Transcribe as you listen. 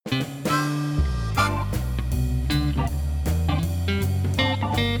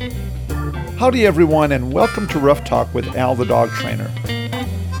Howdy everyone, and welcome to Rough Talk with Al the Dog Trainer.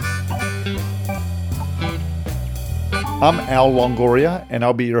 I'm Al Longoria, and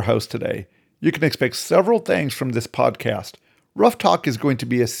I'll be your host today. You can expect several things from this podcast. Rough Talk is going to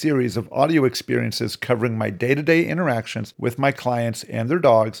be a series of audio experiences covering my day-to-day interactions with my clients and their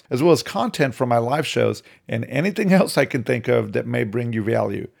dogs, as well as content from my live shows and anything else I can think of that may bring you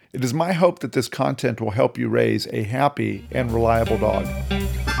value. It is my hope that this content will help you raise a happy and reliable dog.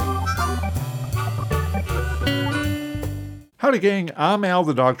 Howdy gang, I'm Al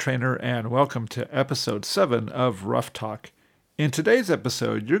the Dog Trainer, and welcome to episode 7 of Rough Talk. In today's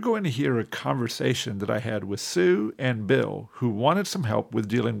episode, you're going to hear a conversation that I had with Sue and Bill, who wanted some help with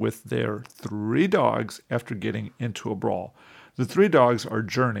dealing with their 3 dogs after getting into a brawl. The 3 dogs are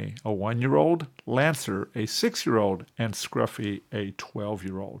Journey, a 1-year-old, Lancer, a 6-year-old, and Scruffy, a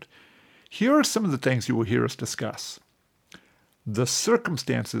 12-year-old. Here are some of the things you will hear us discuss. The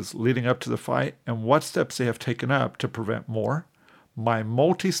circumstances leading up to the fight and what steps they have taken up to prevent more. My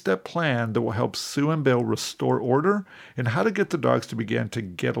multi-step plan that will help Sue and Bill restore order, and how to get the dogs to begin to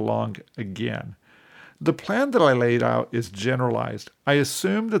get along again. The plan that I laid out is generalized. I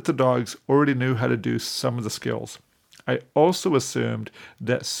assumed that the dogs already knew how to do some of the skills. I also assumed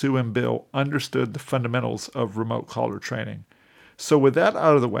that Sue and Bill understood the fundamentals of remote collar training. So with that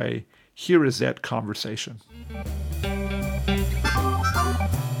out of the way, here is that conversation.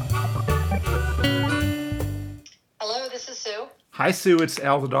 Hello, this is Sue. Hi Sue, it's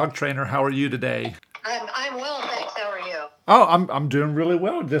Al the Dog Trainer. How are you today? I'm well, thanks. How are you? Oh, I'm doing really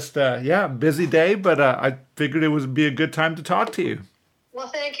well. Just busy day, but I figured it would be a good time to talk to you. Well,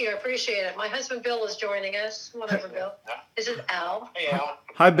 thank you. I appreciate it. My husband Bill is joining us. Whatever, Bill. This is Al. Hey, Al.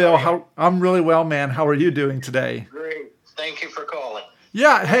 Hi Bill. I'm really well, man. How are you doing today? Great. Thank you for calling.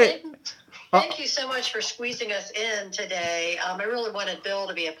 Yeah. Hey. Thank you so much for squeezing us in today. I really wanted Bill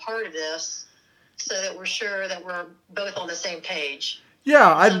to be a part of this, so that we're sure that we're both on the same page.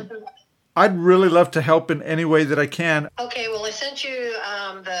 Yeah, I'd really love to help in any way that I can. Okay, well, I sent you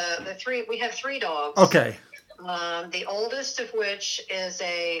the 3. We have 3 dogs. Okay. The oldest of which is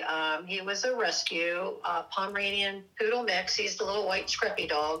he was a rescue Pomeranian Poodle mix. He's the little white scruffy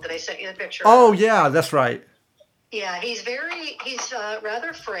dog that I sent you the picture of. Oh, yeah, that's right. Yeah, he's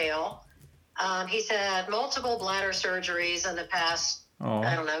rather frail. He's had multiple bladder surgeries in the past,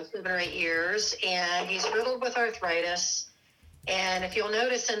 7 or 8 years, and he's riddled with arthritis. And if you'll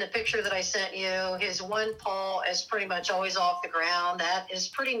notice in the picture that I sent you, his one paw is pretty much always off the ground. That is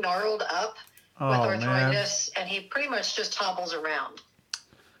pretty gnarled up with arthritis, man. And he pretty much just hobbles around.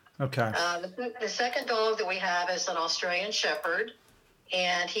 Okay. The second dog that we have is an Australian Shepherd,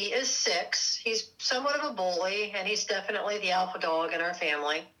 and he is 6. He's somewhat of a bully, and he's definitely the alpha dog in our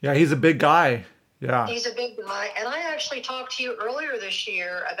family. Yeah, he's a big guy. Yeah. He's a big guy, and I actually talked to you earlier this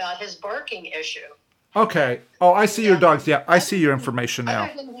year about his barking issue. Okay. Oh, I see your dogs. Yeah, I see your information now.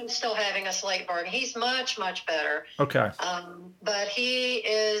 Other than him still having a slight bark, he's much, much better. Okay. But he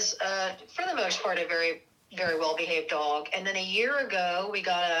is, for the most part, a very, very well-behaved dog. And then a year ago, we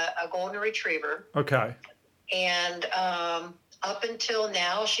got a golden retriever. Okay. And up until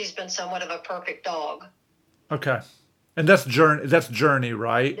now, she's been somewhat of a perfect dog. Okay. And that's Journey,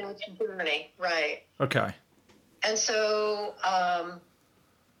 right? That's Journey, right. Okay. And so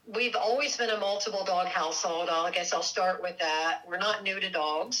we've always been a multiple dog household. I guess I'll start with that. We're not new to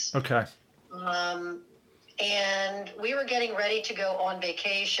dogs. Okay. And we were getting ready to go on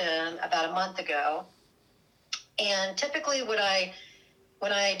vacation about a month ago. And typically when I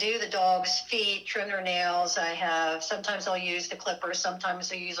do the dog's feet, trim their nails, sometimes I'll use the clipper, sometimes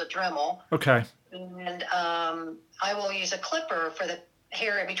I use a Dremel. Okay. And I will use a clipper for the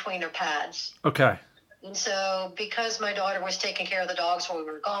hair in between their pads. Okay. And so because my daughter was taking care of the dogs while we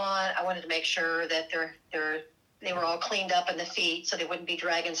were gone, I wanted to make sure that they were all cleaned up in the feet so they wouldn't be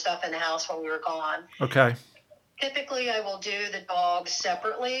dragging stuff in the house while we were gone. Okay. Typically, I will do the dogs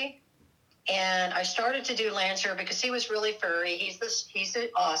separately. And I started to do Lancer because he was really furry. He's an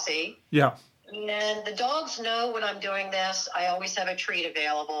Aussie. Yeah. And the dogs know when I'm doing this, I always have a treat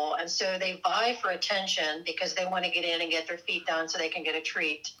available. And so they vie for attention because they want to get in and get their feet done so they can get a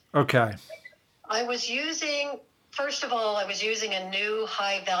treat. Okay. First of all, I was using a new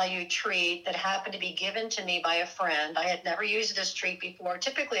high-value treat that happened to be given to me by a friend. I had never used this treat before.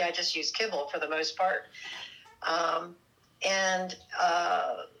 Typically, I just use kibble for the most part.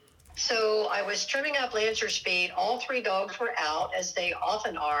 So I was trimming up Lancer's feet. All 3 dogs were out, as they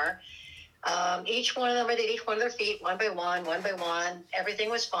often are. Each one of them, I did each one of their feet one by one. Everything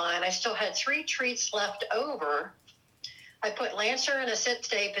was fine. I still had 3 treats left over I put Lancer in a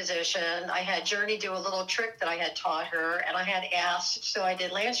sit-stay position. I had Journey do a little trick that I had taught her, and I had asked. So I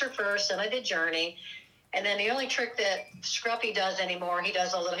did Lancer first, and I did Journey. And then the only trick that Scruffy does anymore, he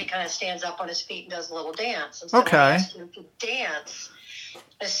kind of stands up on his feet and does a little dance. And so I asked him to dance.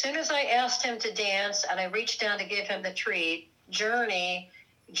 As soon as I asked him to dance and I reached down to give him the treat, Journey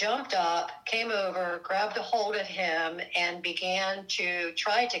jumped up, came over, grabbed a hold of him, and began to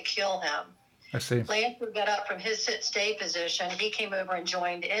try to kill him. I see. Lancer got up from his sit-stay position. He came over and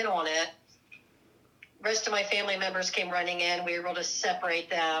joined in on it. The rest of my family members came running in. We were able to separate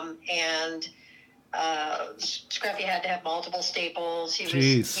them, and Scruffy had to have multiple staples.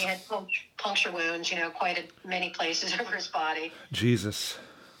 He had puncture wounds, quite many places over his body. Jesus.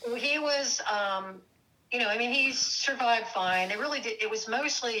 He was, he survived fine. They really did. It was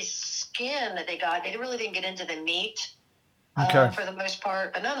mostly skin that they got. They really didn't get into the meat. For the most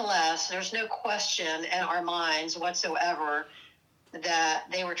part. But nonetheless, there's no question in our minds whatsoever that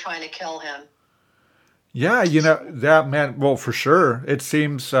they were trying to kill him. Yeah, that, man, well, for sure. It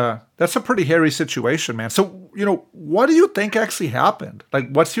seems that's a pretty hairy situation, man. So, what do you think actually happened? Like,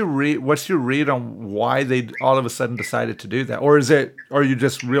 what's your read on why they all of a sudden decided to do that? Or are you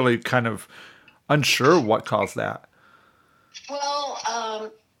just really kind of unsure what caused that?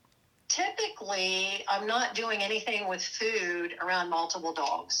 Well, typically, I'm not doing anything with food around multiple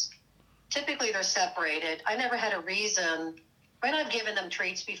dogs. Typically, they're separated. I never had a reason. When I've given them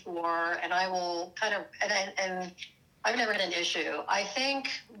treats before, and I will kind of, and I've never had an issue. I think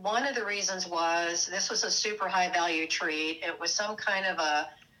one of the reasons was this was a super high value treat. It was some kind of a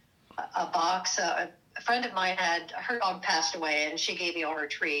box. A friend of mine her dog passed away, and she gave me all her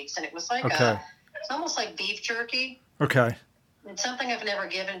treats, and it was like it's almost like beef jerky. Okay. It's something I've never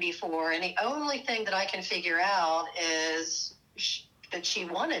given before, and the only thing that I can figure out is that she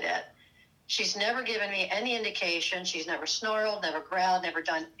wanted it. She's never given me any indication. She's never snarled, never growled, never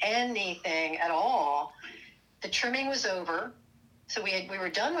done anything at all. The trimming was over, so we were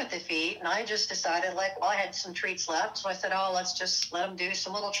done with the feet, and I just decided, I had some treats left, so I said, let's just let them do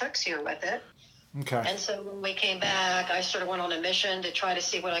some little tricks here with it. Okay. And so when we came back, I sort of went on a mission to try to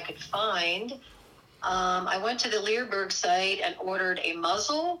see what I could find. I went to the Leerburg site and ordered a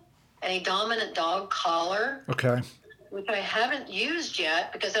muzzle and a dominant dog collar. Okay. Which I haven't used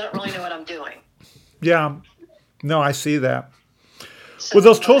yet because I don't really know what I'm doing. Yeah. No, I see that. So well,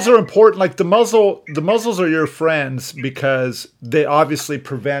 those tools are important. Like the muzzles are your friends because they obviously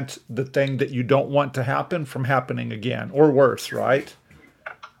prevent the thing that you don't want to happen from happening again, or worse, right?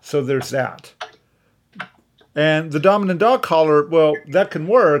 So there's that. And the dominant dog collar, well, that can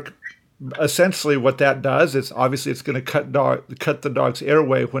work. Essentially what that does is obviously it's going to cut the dog's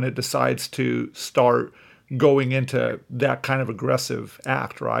airway when it decides to start going into that kind of aggressive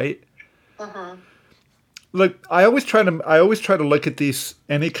act, right? Uh-huh. Look, I always try to look at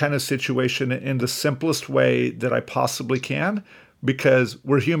any kind of situation in the simplest way that I possibly can, because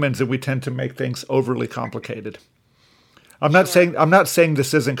we're humans and we tend to make things overly complicated. I'm not saying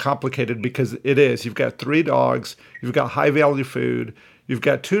this isn't complicated, because it is. You've got 3 dogs, you've got high value food, you've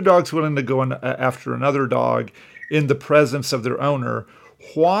got 2 dogs willing to go after another dog in the presence of their owner.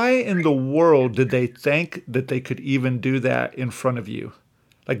 Why in the world did they think that they could even do that in front of you?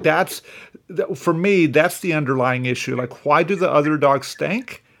 Like for me, that's the underlying issue. Like, why do the other dogs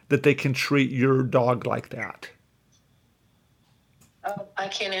think that they can treat your dog like that? Oh, I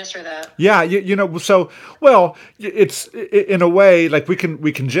can't answer that. Yeah, it's in a way, like we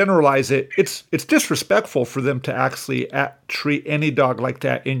can generalize it. It's disrespectful for them to actually treat any dog like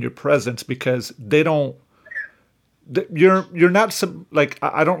that in your presence, because they don't. You're not like,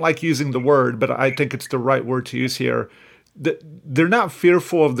 I don't like using the word, but I think it's the right word to use here. They're not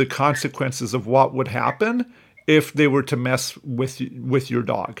fearful of the consequences of what would happen if they were to mess with your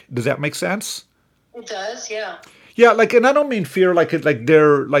dog. Does that make sense? It does, yeah. Yeah, and I don't mean fear like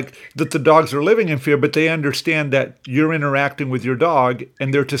they're like that the dogs are living in fear, but they understand that you're interacting with your dog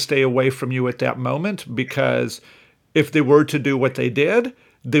and they're to stay away from you at that moment, because if they were to do what they did,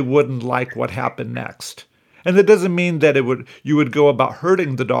 they wouldn't like what happened next. And that doesn't mean that you would go about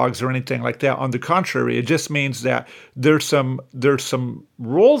hurting the dogs or anything like that. On the contrary, it just means that there's some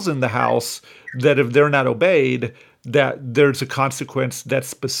rules in the house that if they're not obeyed, that there's a consequence that's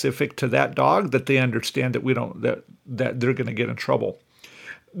specific to that dog, that they understand that that they're going to get in trouble.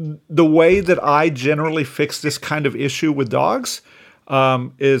 The way that I generally fix this kind of issue with dogs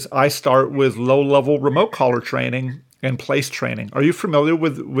is I start with low-level remote collar training and place training. Are you familiar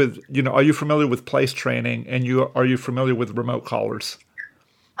with are you familiar with place training, and are you familiar with remote collars?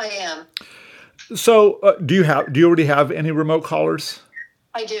 I am. So do you already have any remote collars?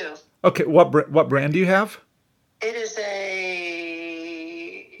 I do. Okay, what brand do you have? It is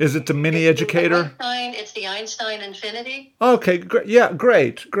Is it the Mini Educator? It's the Einstein Infinity. Okay, great. Yeah,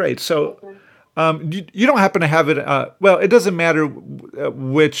 great. So, you don't happen to have it, well, it doesn't matter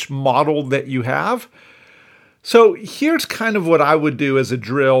which model that you have. So here's kind of what I would do as a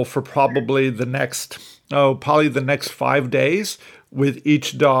drill for probably the next 5 days with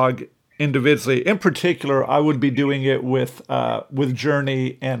each dog individually. In particular, I would be doing it with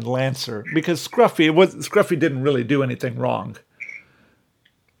Journey and Lancer, because Scruffy didn't really do anything wrong.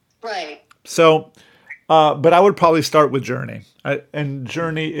 Right. So, but I would probably start with Journey. And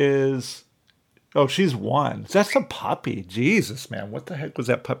Journey is, she's 1. That's a puppy. Jesus, man. What the heck was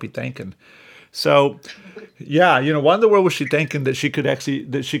that puppy thinking? So, yeah, what in the world was she thinking that she could actually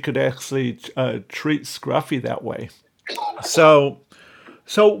treat Scruffy that way? So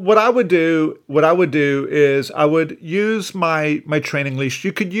what I would do is I would use my training leash.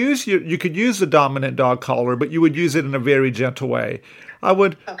 You could use the dominant dog collar, but you would use it in a very gentle way. I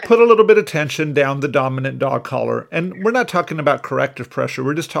would put a little bit of tension down the dominant dog collar, and we're not talking about corrective pressure.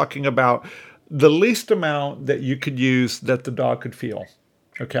 We're just talking about the least amount that you could use that the dog could feel.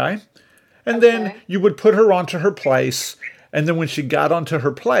 Okay? And then you would put her onto her place, and then when she got onto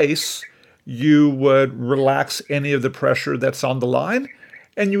her place, you would relax any of the pressure that's on the line,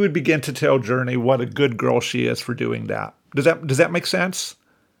 and you would begin to tell Journey what a good girl she is for doing that. Does that make sense?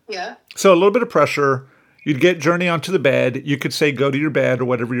 Yeah. So a little bit of pressure. You'd get Journey onto the bed. You could say, go to your bed, or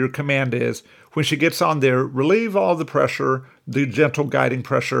whatever your command is. When she gets on there, relieve all the pressure, the gentle guiding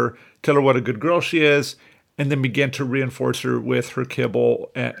pressure, tell her what a good girl she is, and then begin to reinforce her with her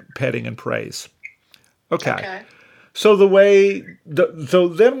kibble, and petting, and praise. Okay. So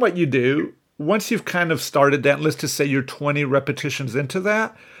then what you do, once you've kind of started that, let's just say you're 20 repetitions into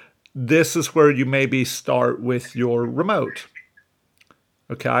that, this is where you maybe start with your remote.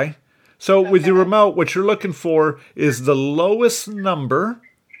 Okay? So with your remote, what you're looking for is the lowest number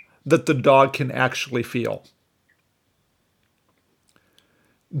that the dog can actually feel.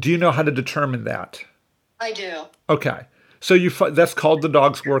 Do you know how to determine that? I do. Okay. So that's called the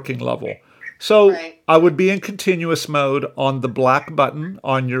dog's working level. So I would be in continuous mode on the black button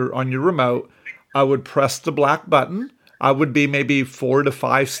on your remote. I would press the black button. I would be maybe 4 to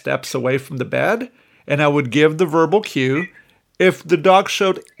 5 steps away from the bed, and I would give the verbal cue. If the dog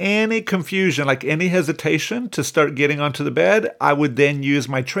showed any confusion, like any hesitation to start getting onto the bed, I would then use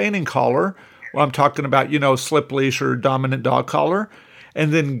my training collar. Well, I'm talking about, slip leash or dominant dog collar,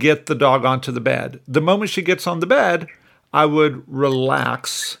 and then get the dog onto the bed. The moment she gets on the bed, I would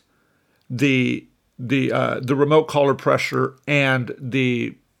relax the remote collar pressure and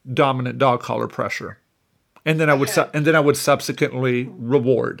the dominant dog collar pressure, and then I would subsequently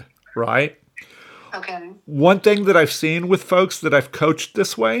reward. Right. Okay. One thing that I've seen with folks that I've coached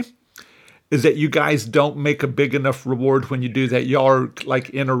this way is that you guys don't make a big enough reward when you do that. Y'all are like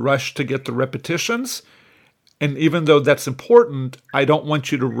in a rush to get the repetitions. And even though that's important, I don't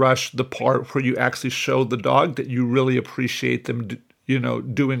want you to rush the part where you actually show the dog that you really appreciate them,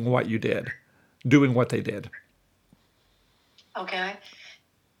 doing what they did. Okay.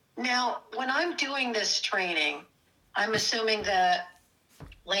 Now, when I'm doing this training, I'm assuming that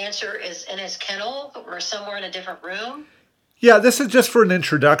Lancer is in his kennel or somewhere in a different room? Yeah, this is just for an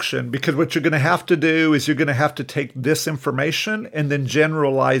introduction, because what you're going to have to do is you're going to have to take this information and then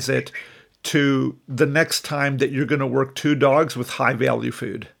generalize it to the next time that you're going to work 2 dogs with high value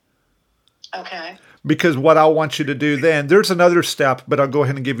food. Okay. Because what I want you to do then, there's another step, but I'll go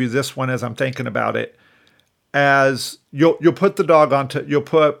ahead and give you this one as I'm thinking about it. As you'll put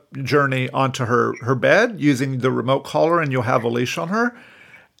Journey onto her bed using the remote collar, and you'll have a leash on her.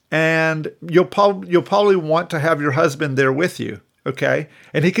 And you'll probably want to have your husband there with you, okay?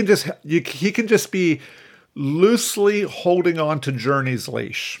 And he can just be loosely holding on to Journey's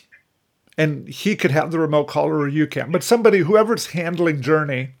leash, and he could have the remote collar, or you can. But whoever's handling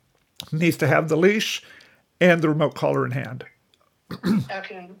Journey, needs to have the leash and the remote collar in hand.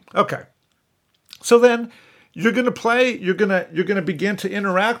 Okay. So then you're going to play. You're going to begin to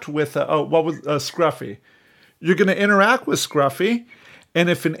interact with Scruffy. You're going to interact with Scruffy. And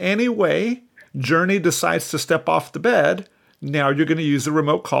if in any way Journey decides to step off the bed, now you're going to use the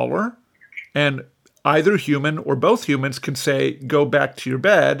remote collar, and either human or both humans can say, go back to your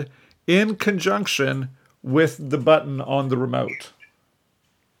bed, in conjunction with the button on the remote.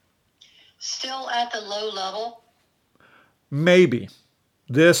 Still at the low level? Maybe.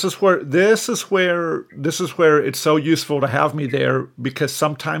 This is where it's so useful to have me there, because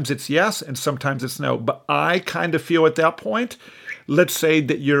sometimes it's yes and sometimes it's no. But I kind of feel at that point, let's say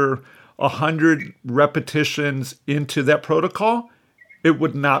that you're 100 repetitions into that protocol, it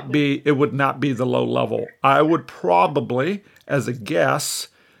would not be the low level. I would probably, as a guess,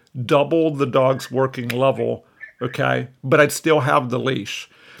 double the dog's working level, okay? But I'd still have the leash.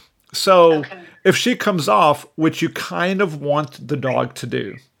 So if she comes off, which you kind of want the dog to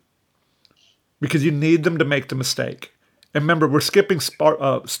do, because you need them to make the mistake. And remember, we're skipping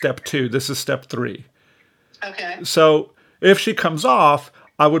step 2. This is step 3. Okay. So if she comes off,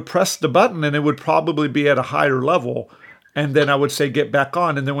 I would press the button and it would probably be at a higher level. And then I would say, get back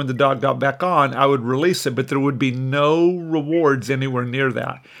on. And then when the dog got back on, I would release it, but there would be no rewards anywhere near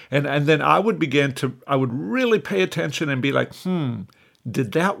that. And then I would really pay attention and be like,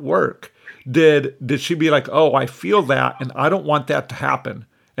 did that work? Did she be like, oh, I feel that and I don't want that to happen.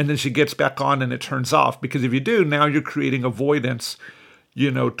 And then she gets back on and it turns off. Because if you do, now you're creating avoidance,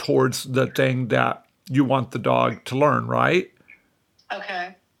 towards the thing that you want the dog to learn, right?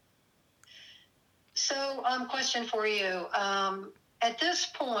 Okay. So, question for you. At this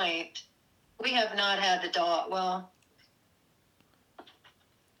point, we have not had the dog,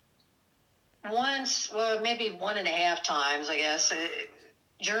 maybe 1.5 times, I guess.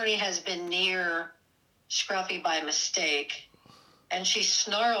 Journey has been near Scruffy by mistake, and she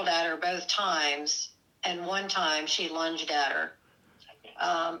snarled at her both times, and one time she lunged at her.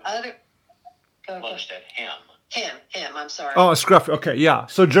 Lunged at him. Him, I'm sorry. Oh, Scruffy. Okay, yeah.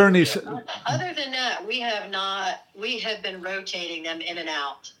 So Journey's... Other than that, we have been rotating them in and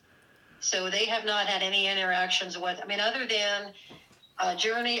out. So they have not had any interactions with, other than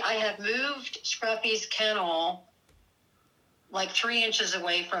Journey, I have moved Scruffy's kennel like 3 inches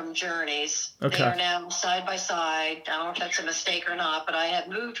away from Journey's. Okay. They are now side by side. I don't know if that's a mistake or not, but I have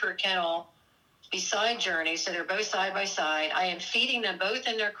moved her kennel beside Journey, so they're both side by side. I am feeding them both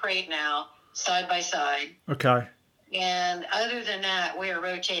in their crate now, side by side. Okay. And other than that, we are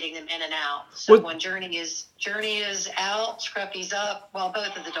rotating them in and out. So when Journey is out, Scruffy's up. Well,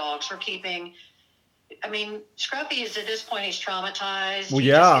 both of the dogs we're keeping. Scruffy is at this point, he's traumatized. Well,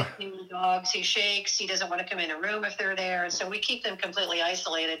 yeah. He just dogs, he shakes. He doesn't want to come in a room if they're there. And so we keep them completely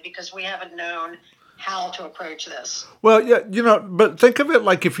isolated because we haven't known how to approach this. Well, yeah, but think of it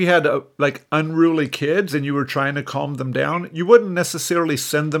like if you had unruly kids and you were trying to calm them down, you wouldn't necessarily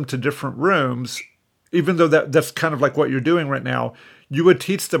send them to different rooms, even though that's kind of like what you're doing right now. You would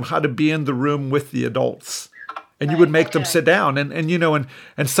teach them how to be in the room with the adults. And you would make them sit down,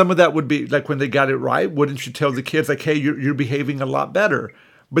 and some of that would be like when they got it right. Wouldn't you tell the kids like, "Hey, you're behaving a lot better"?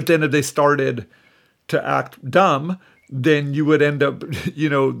 But then if they started to act dumb, then you would end up,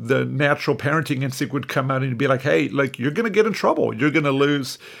 the natural parenting instinct would come out and you'd be like, "Hey, like you're going to get in trouble. You're going to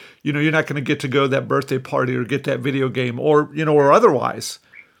lose. You're not going to get to go to that birthday party or get that video game or otherwise."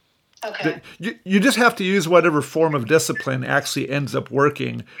 Okay. You just have to use whatever form of discipline actually ends up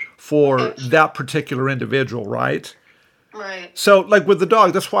working for that particular individual, right? Right. So, like with the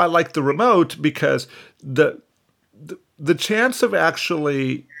dog, that's why I like the remote, because the chance of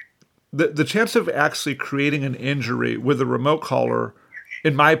actually creating an injury with a remote collar,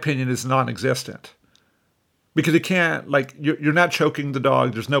 in my opinion, is non-existent. Because it can't, you're not choking the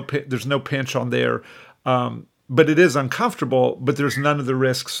dog. There's no pinch on there. But it is uncomfortable, but there's none of the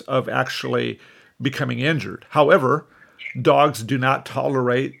risks of actually becoming injured. However, dogs do not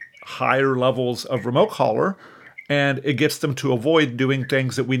tolerate higher levels of remote collar, and it gets them to avoid doing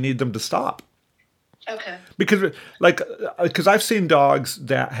things that we need them to stop. Okay. Because I've seen dogs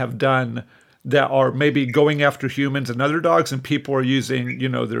that are maybe going after humans and other dogs, and people are using,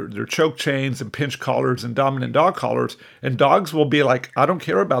 their choke chains and pinch collars and dominant dog collars, and dogs will be like, I don't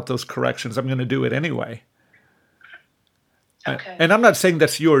care about those corrections. I'm going to do it anyway. Okay. And I'm not saying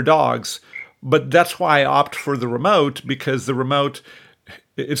that's your dog's, but that's why I opt for the remote, because the remote,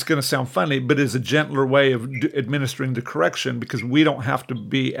 it's going to sound funny, but is a gentler way of administering the correction, because we don't have to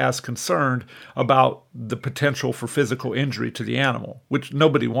be as concerned about the potential for physical injury to the animal, which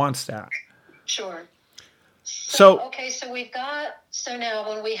nobody wants that. Sure. So now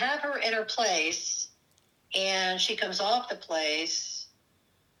when we have her in her place and she comes off the place,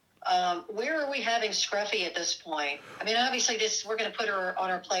 where are we having Scruffy at this point? Obviously we're going to put her on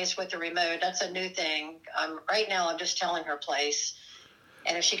her place with the remote. That's a new thing. Right now I'm just telling her place.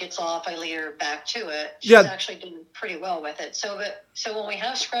 And if she gets off, I lead her back to it. She's actually doing pretty well with it. So when we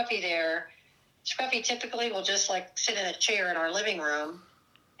have Scruffy there, Scruffy typically will just sit in a chair in our living room.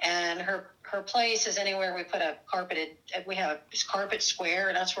 And her place is anywhere we put we have a carpet square,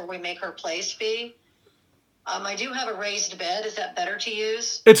 and that's where we make her place be. I do have a raised bed. Is that better to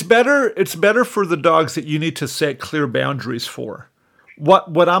use? It's better for the dogs that you need to set clear boundaries for.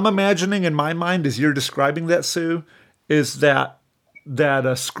 What I'm imagining in my mind as you're describing that, Sue, is that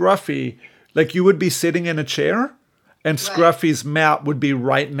a Scruffy, you would be sitting in a chair, and Scruffy's mat would be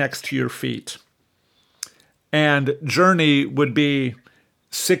right next to your feet. And Journey would be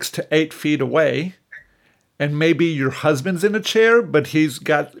 6 to 8 feet away. And maybe your husband's in a chair, but he's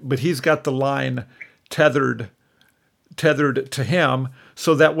got the line tethered to him,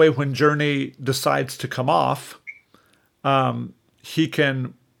 so that way when Journey decides to come off, he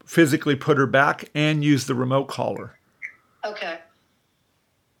can physically put her back and use the remote collar. Okay.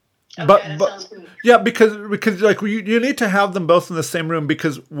 But yeah, because like you need to have them both in the same room,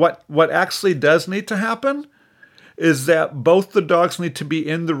 because what actually does need to happen is that both the dogs need to be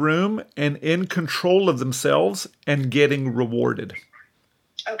in the room and in control of themselves and getting rewarded.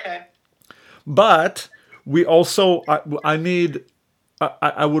 Okay. But we also,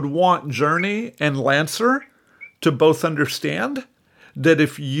 I would want Journey and Lancer to both understand that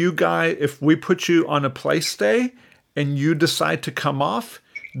if we put you on a play stay and you decide to come off,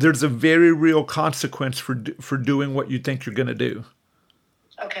 there's a very real consequence for doing what you think you're going to do.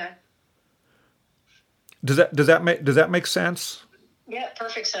 Okay. Does that make sense? Yeah,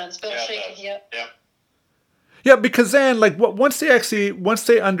 perfect sense. Bill shaking. Yeah. Yeah, because then, like, once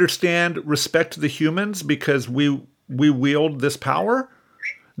they understand respect to the humans, because we wield this power,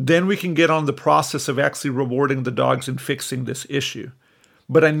 then we can get on the process of actually rewarding the dogs and fixing this issue.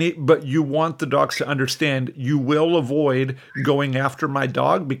 But you want the dogs to understand you will avoid going after my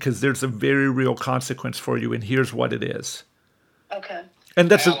dog, because there's a very real consequence for you, and here's what it is. Okay.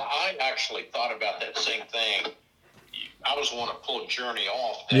 And I actually thought about that same thing. I was want to pull Journey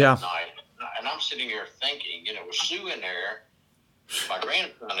off that night, and I'm sitting here thinking, with Sue in there, my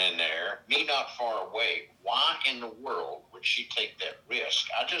grandson in there, me not far away, why in the world would she take that risk?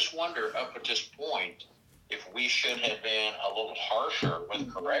 I just wonder, up at this point, if we should have been a little harsher with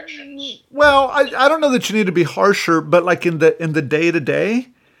corrections. Well, I don't know that you need to be harsher, but like in the day-to-day,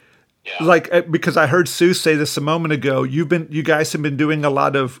 like, because I heard Sue say this a moment ago, you guys have been doing a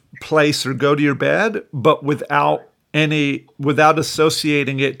lot of place or go to your bed, but without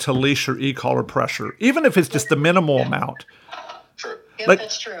associating it to leash or e-collar pressure, even if it's just the minimal amount. True. Yep, like,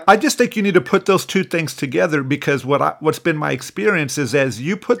 that's true. I just think you need to put those two things together, because what's been my experience is, as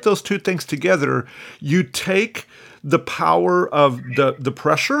you put those two things together, you take the power of the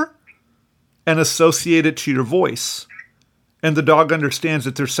pressure and associate it to your voice. And the dog understands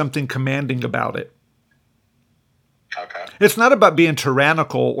that there's something commanding about it. Okay. It's not about being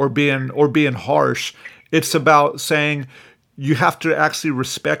tyrannical or being harsh. It's about saying you have to actually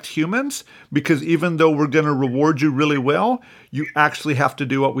respect humans, because even though we're going to reward you really well, you actually have to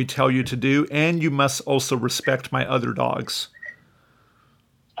do what we tell you to do, and you must also respect my other dogs.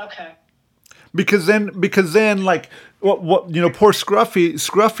 Okay. Because then, like, what poor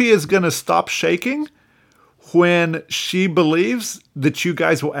Scruffy is going to stop shaking when she believes that you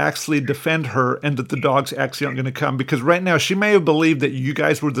guys will actually defend her and that the dogs actually aren't going to come. Because right now she may have believed that you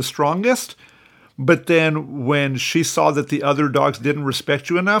guys were the strongest, but then when she saw that the other dogs didn't respect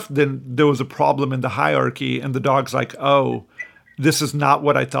you enough, then there was a problem in the hierarchy, and the dog's like, oh, this is not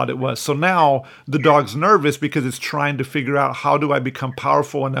what I thought it was. So now the dog's nervous because it's trying to figure out, how do I become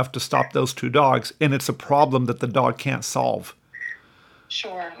powerful enough to stop those two dogs? And it's a problem that the dog can't solve.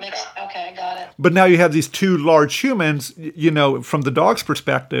 Sure. Okay, got it. But now you have these two large humans, from the dog's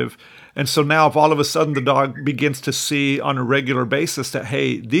perspective. And so now if all of a sudden the dog begins to see on a regular basis that,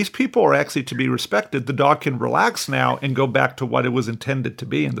 hey, these people are actually to be respected, the dog can relax now and go back to what it was intended to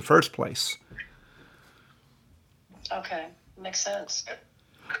be in the first place. Okay, makes sense.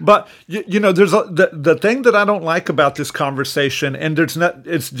 But, there's the thing that I don't like about this conversation, and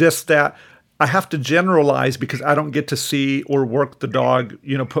it's just that I have to generalize because I don't get to see or work the dog,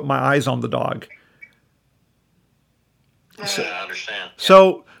 put my eyes on the dog. So, I understand. Yeah.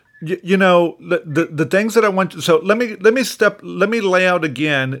 So, the things that I want to, so let me lay out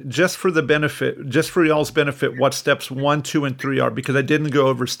again, just for y'all's benefit, what steps 1, 2, and 3 are, because I didn't go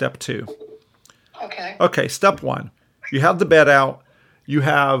over step 2. Okay. Step 1, you have the bed out, you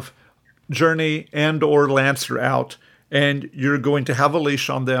have Journey and or Lancer out, and you're going to have a leash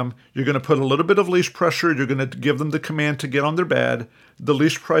on them. You're going to put a little bit of leash pressure. You're going to give them the command to get on their bed. The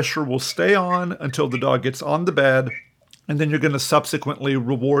leash pressure will stay on until the dog gets on the bed, and then you're going to subsequently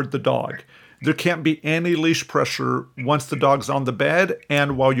reward the dog. There can't be any leash pressure once the dog's on the bed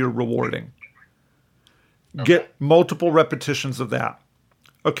and while you're rewarding. Okay. Get multiple repetitions of that.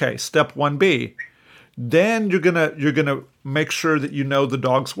 Okay, step 1B. Then you're gonna make sure that you know the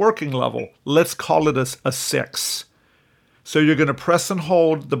dog's working level. Let's call it a 6. So you're going to press and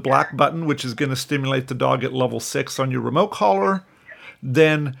hold the black button, which is going to stimulate the dog at level 6 on your remote collar.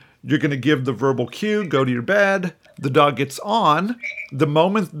 Then You're going to give the verbal cue, go to your bed. The dog gets on. The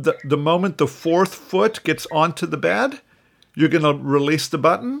moment the fourth foot gets onto the bed, you're going to release the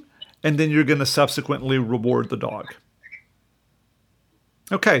button, and then you're going to subsequently reward the dog.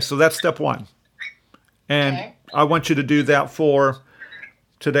 Okay, so that's step one. And I want you to do that for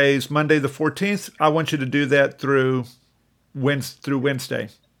today's Monday the 14th. I want you to do that through Wednesday,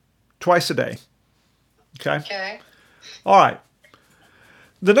 twice a day. Okay? All right.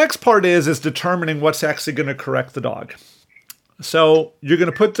 The next part is determining what's actually going to correct the dog. So you're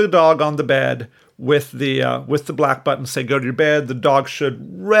going to put the dog on the bed with the black button, say go to your bed. The dog should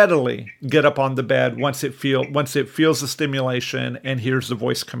readily get up on the bed once it feels the stimulation and hears the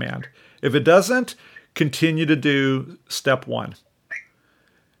voice command. If it doesn't, continue to do step one.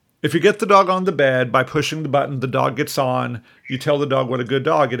 If you get the dog on the bed by pushing the button, the dog gets on, you tell the dog what a good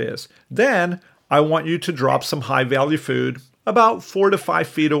dog it is. Then I want you to drop some high-value food about 4 to 5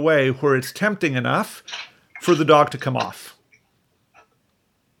 feet away where it's tempting enough for the dog to come off.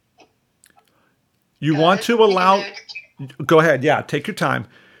 You want to allow... Go ahead, yeah, take your time.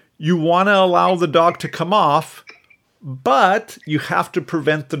 You want to allow the dog to come off, but you have to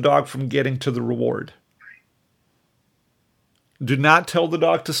prevent the dog from getting to the reward. Do not tell the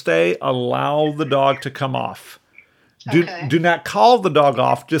dog to stay. Allow the dog to come off. Do not call the dog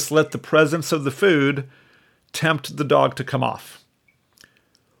off. Just let the presence of the food tempt the dog to come off.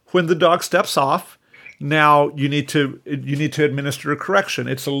 When the dog steps off, now you need to administer a correction.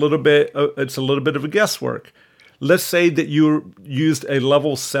 It's a little bit of a guesswork. Let's say that you used a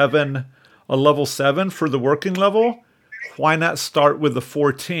level 7 for the working level. Why not start with the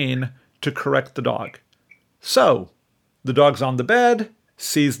 14 to correct the dog? So the dog's on the bed,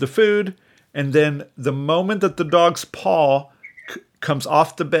 sees the food, and then the moment that the dog's paw comes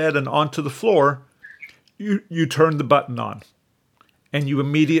off the bed and onto the floor, you turn the button on. And you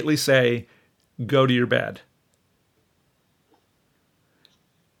immediately say, go to your bed.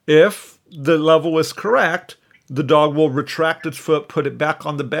 If the level is correct, the dog will retract its foot, put it back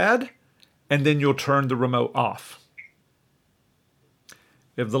on the bed, and then you'll turn the remote off.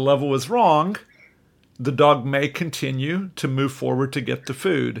 If the level is wrong, the dog may continue to move forward to get the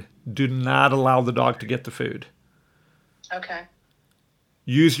food. Do not allow the dog to get the food. Okay.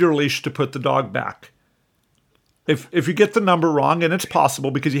 Use your leash to put the dog back. If you get the number wrong, and it's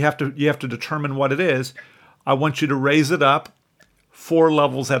possible because you have to determine what it is, I want you to raise it up 4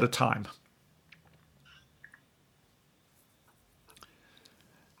 levels at a time.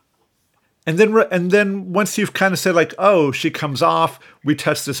 And then once you've kind of said like, oh, she comes off, we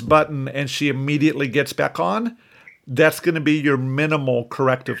touch this button, and she immediately gets back on, that's going to be your minimal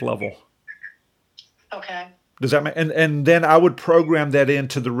corrective level. Okay. Does that make? And then I would program that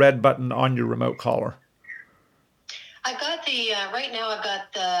into the red button on your remote collar. I've got right now I've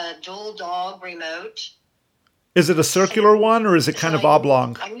got the dual dog remote. Is it a circular one or is it kind of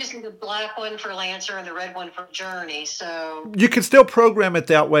oblong? I'm using the black one for Lancer and the red one for Journey. So you can still program it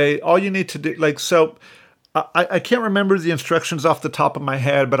that way. All you need to do, I can't remember the instructions off the top of my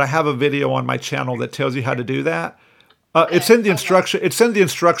head, but I have a video on my channel that tells you how to do that. It's in the instruction. It's in the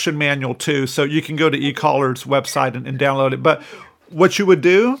instruction manual too, so you can go to eCollar's website and download it. But what you would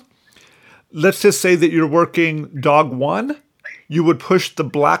do, let's just say that you're working dog 1, you would push the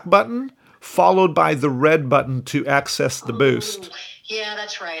black button followed by the red button to access the boost. Yeah,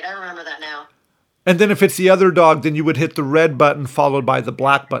 that's right. I remember that now. And then if it's the other dog, then you would hit the red button followed by the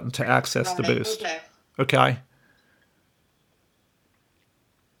black button to access the boost. Okay.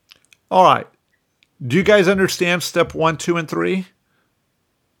 All right. Do you guys understand step 1, 2, and 3?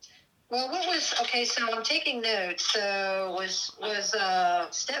 Well, so I'm taking notes. So was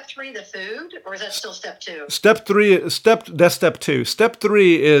step 3 the food, or is that still step 2? That's step 2. Step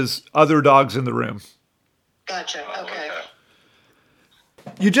 3 is other dogs in the room. Gotcha. Okay.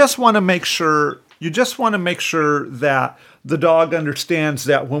 You just want to make sure that the dog understands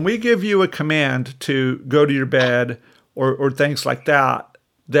that when we give you a command to go to your bed or things like that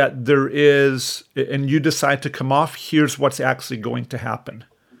there is, and you decide to come off, here's what's actually going to happen.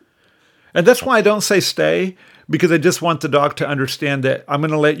 And that's why I don't say stay, because I just want the dog to understand that I'm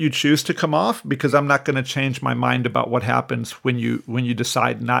going to let you choose to come off, because I'm not going to change my mind about what happens when you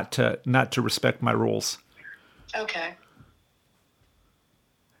decide not to respect my rules. Okay.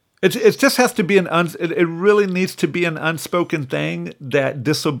 It just has to be it really needs to be an unspoken thing that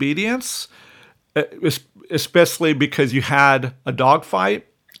disobedience, especially because you had a dog fight,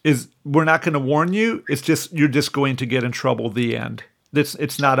 we're not going to warn you. It's just you're just going to get in trouble. The end.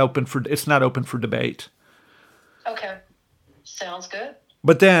 It's not open for debate. Okay. Sounds good.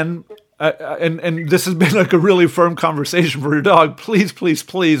 But then and this has been like a really firm conversation for your dog. Please, please,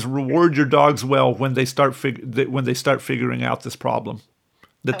 please reward your dogs well when they start figuring out this problem.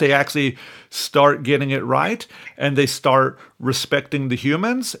 That they actually start getting it right and they start respecting the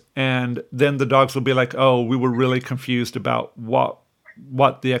humans, and then the dogs will be like, oh, we were really confused about what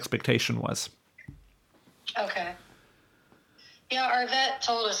the expectation was. Okay. Yeah, our vet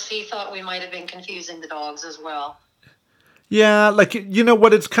told us he thought we might have been confusing the dogs as well. Yeah, like, you know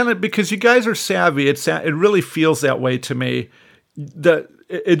what, it's kind of, because you guys are savvy, it really feels that way to me.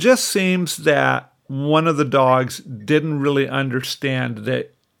 It just seems that one of the dogs didn't really understand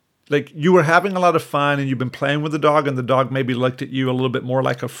that, like, you were having a lot of fun and you've been playing with the dog, and the dog maybe looked at you a little bit more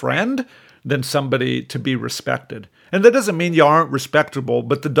like a friend than somebody to be respected. And that doesn't mean you aren't respectable,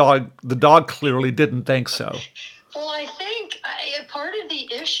 but the dog clearly didn't think so. Well, I think part of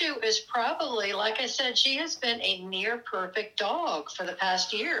the issue is probably, like I said, she has been a near perfect dog for the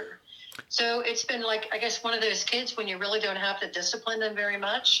past year. So it's been like, I guess, one of those kids when you really don't have to discipline them very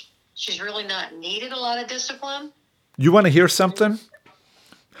much. She's really not needed a lot of discipline. You want to hear something?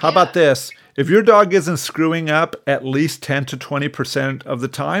 How about this? If your dog isn't screwing up at least 10 to 20% of the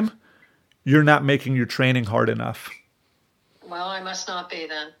time, you're not making your training hard enough. Well, I must not be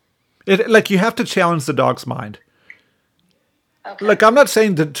then. You have to challenge the dog's mind. Okay. Like, I'm not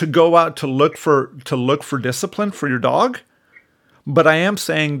saying to go out to look for discipline for your dog, but I am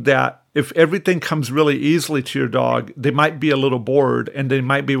saying that if everything comes really easily to your dog, they might be a little bored, and they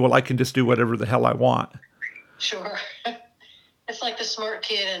might be, well, I can just do whatever the hell I want. Sure. It's like the smart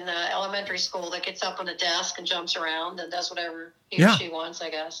kid in elementary school that gets up on a desk and jumps around and does whatever he or she wants, I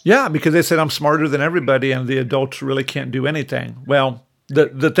guess. Yeah, because they said I'm smarter than everybody, and the adults really can't do anything. Well,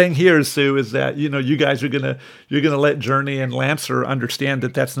 the thing here, Sue, is that, you know, you guys are gonna let Journey and Lancer understand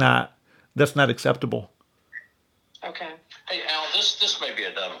that that's not acceptable. Okay. Hey, Al, this may be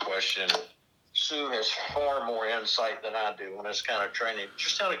a dumb question. Sue has far more insight than I do on this kind of training.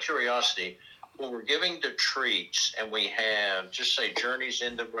 Just out of curiosity, when we're giving the treats and we have, just say, Journey's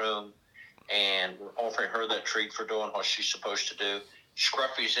in the room and we're offering her that treat for doing what she's supposed to do,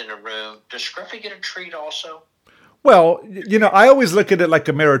 Scruffy's in the room, does Scruffy get a treat also? Well, you know, I always look at it like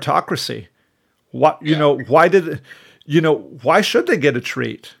a meritocracy. Why should they get a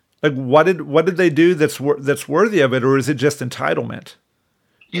treat? Like, what did they do that's worthy of it, or is it just entitlement?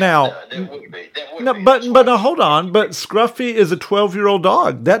 Yeah, now, that would be. But hold on. But Scruffy is a 12-year-old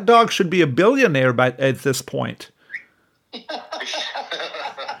dog. That dog should be a billionaire at this point.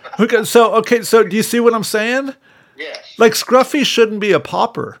 Okay, so do you see what I'm saying? Yes. Like, Scruffy shouldn't be a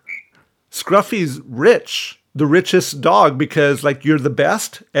pauper. Scruffy's rich, the richest dog, because, like, you're the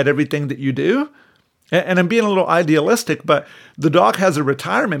best at everything that you do. And I'm being a little idealistic, but the dog has a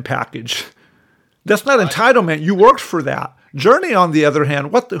retirement package. That's not entitlement. You worked for that. Journey, on the other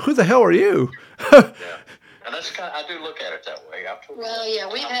hand, who the hell are you? Yeah. And that's I do look at it that way. Well, yeah,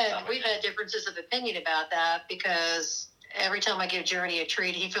 we've had differences of opinion about that, because every time I give Journey a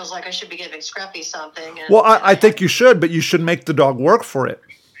treat, he feels like I should be giving Scruffy something. And, well, I think you should, but you should make the dog work for it.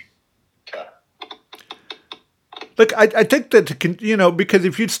 Okay. Look, I think that, you know, because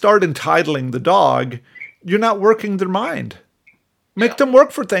if you start entitling the dog, you're not working their mind. Make them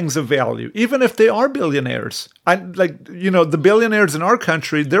work for things of value, even if they are billionaires. The billionaires in our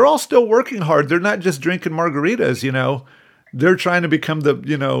country, they're all still working hard. They're not just drinking margaritas, you know. They're trying to become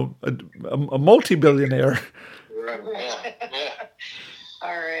a multi-billionaire. Right. Yeah.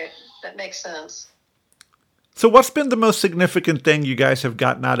 All right. That makes sense. So what's been the most significant thing you guys have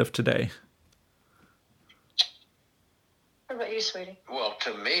gotten out of today? What about you, sweetie? Well,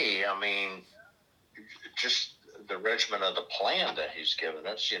 to me, I mean, just the regimen of the plan that he's given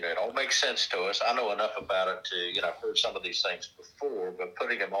us, it all makes sense to us. I know enough about it to, I've heard some of these things before, but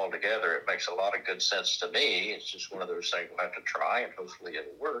putting them all together, it makes a lot of good sense to me. It's just one of those things we'll have to try, and hopefully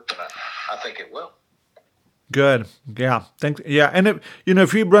it'll work, and I think it will. Good. Yeah. Thanks. Yeah. And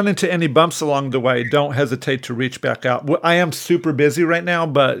if you run into any bumps along the way, don't hesitate to reach back out. I am super busy right now,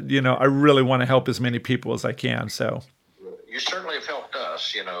 but, I really want to help as many people as I can. So you certainly have helped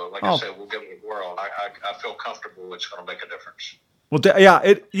us, I said, we'll give it a whirl. I feel comfortable it's going to make a difference. Well,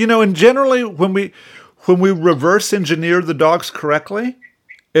 and generally when we reverse engineer the dogs correctly,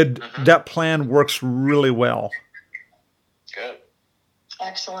 that plan works really well. Good.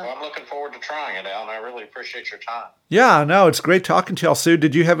 Excellent. Well, I'm looking forward to trying it, Al, and I really appreciate your time. Yeah, no, it's great talking to y'all. Sue,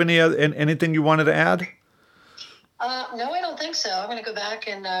 did you have anything you wanted to add? No, I don't think so. I'm going to go back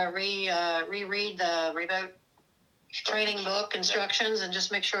and reread the remote training book instructions and just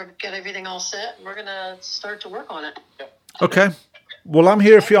make sure to get everything all set. And we're going to start to work on it. Yep. Okay. Well, I'm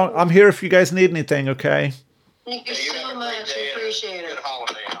here if you guys need anything. Okay. Thank you so much. I appreciate it. Good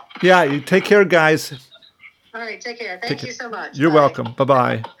holiday, Al. Yeah, you take care, guys. All right, take care. Thank you so much. You're welcome.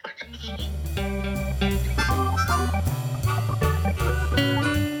 Bye-bye.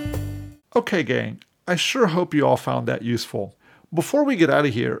 Okay, gang. I sure hope you all found that useful. Before we get out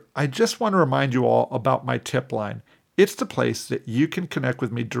of here, I just want to remind you all about my tip line. It's the place that you can connect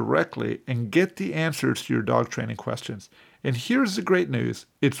with me directly and get the answers to your dog training questions. And here's the great news.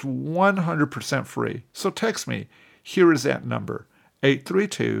 It's 100% free. So text me. Here is that number,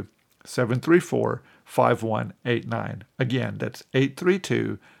 832-734-5189. Again, that's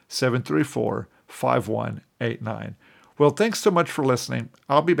 832-734-5189. Well, thanks so much for listening.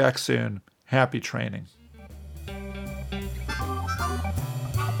 I'll be back soon. Happy training.